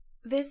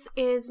This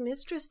is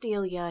Mistress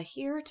Delia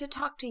here to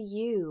talk to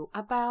you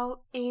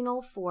about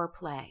anal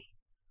foreplay.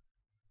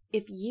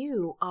 If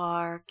you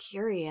are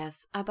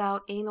curious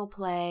about anal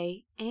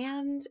play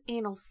and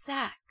anal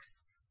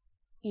sex,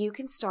 you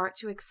can start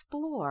to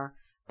explore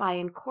by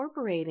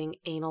incorporating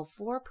anal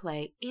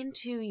foreplay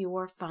into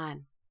your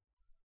fun.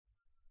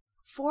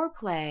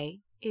 Foreplay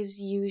is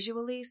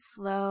usually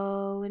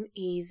slow and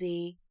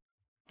easy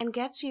and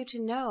gets you to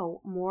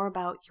know more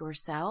about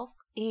yourself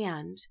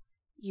and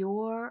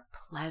your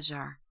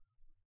pleasure.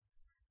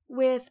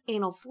 With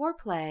anal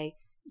foreplay,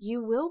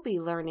 you will be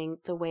learning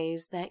the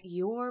ways that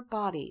your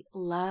body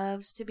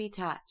loves to be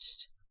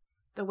touched,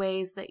 the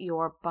ways that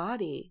your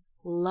body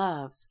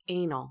loves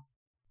anal.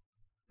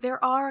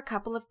 There are a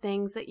couple of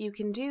things that you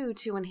can do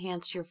to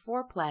enhance your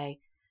foreplay,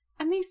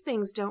 and these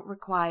things don't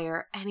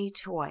require any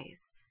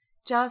toys,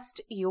 just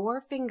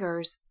your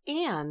fingers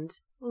and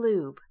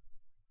lube.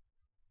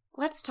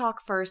 Let's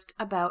talk first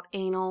about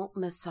anal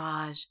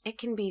massage. It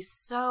can be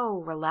so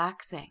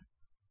relaxing.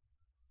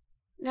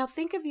 Now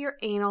think of your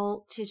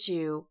anal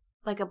tissue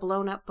like a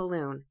blown-up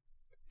balloon.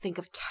 Think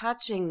of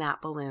touching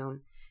that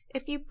balloon.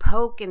 If you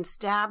poke and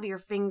stab your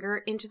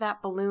finger into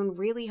that balloon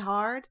really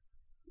hard,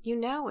 you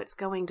know it's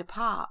going to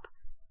pop.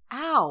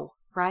 Ow,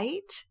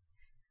 right?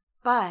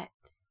 But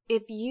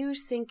if you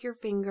sink your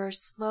finger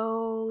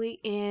slowly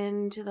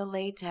into the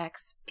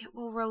latex, it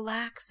will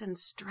relax and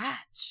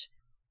stretch.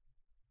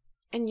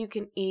 And you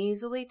can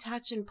easily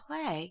touch and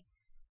play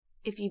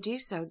if you do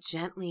so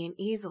gently and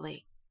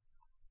easily.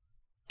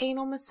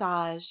 Anal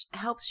massage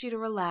helps you to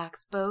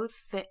relax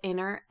both the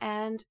inner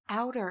and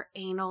outer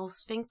anal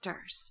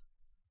sphincters.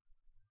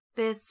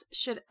 This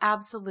should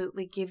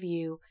absolutely give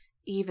you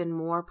even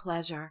more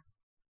pleasure.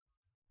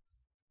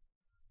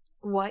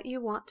 What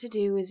you want to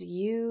do is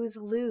use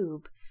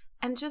lube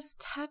and just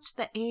touch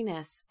the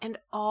anus and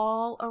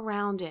all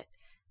around it,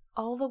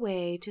 all the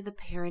way to the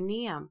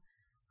perineum.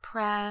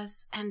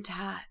 Press and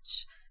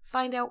touch.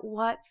 Find out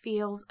what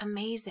feels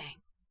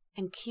amazing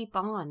and keep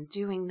on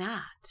doing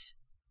that.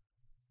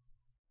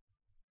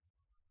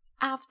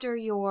 After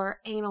your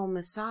anal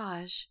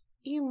massage,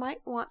 you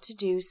might want to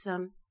do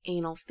some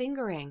anal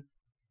fingering,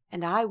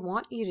 and I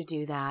want you to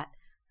do that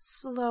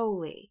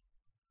slowly.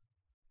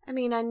 I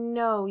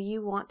know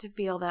you want to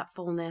feel that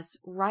fullness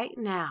right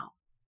now.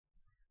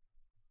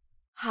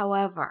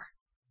 However,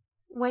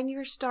 when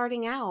you're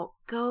starting out,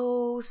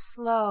 go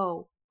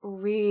slow.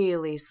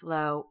 Really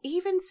slow,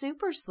 even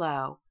super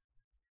slow.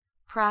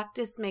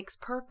 Practice makes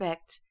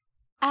perfect,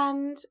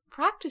 and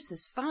practice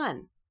is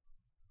fun.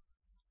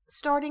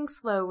 Starting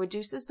slow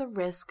reduces the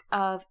risk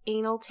of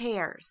anal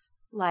tears,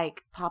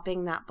 like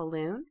popping that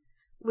balloon,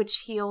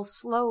 which heal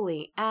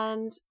slowly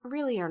and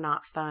really are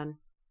not fun.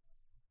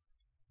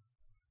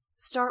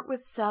 Start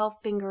with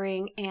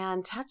self-fingering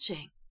and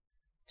touching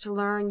to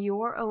learn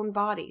your own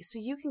body so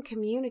you can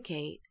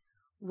communicate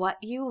what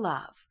you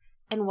love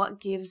and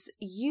what gives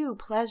you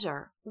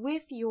pleasure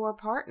with your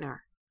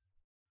partner.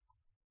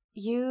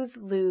 Use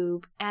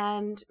lube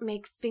and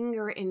make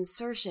finger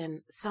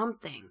insertion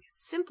something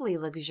simply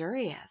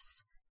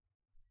luxurious.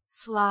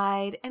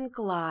 Slide and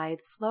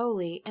glide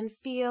slowly and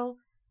feel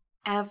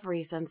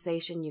every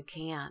sensation you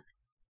can.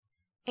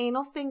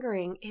 Anal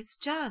fingering is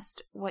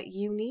just what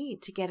you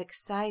need to get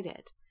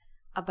excited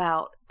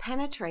about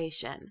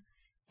penetration,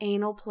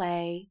 anal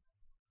play,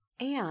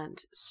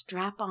 and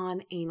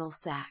strap-on anal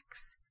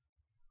sex.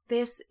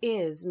 This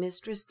is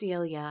Mistress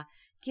Delia.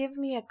 Give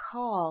me a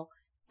call,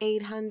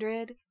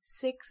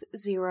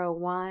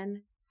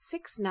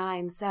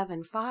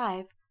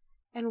 800-601-6975,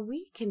 and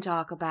we can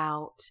talk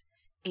about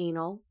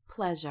anal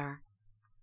pleasure.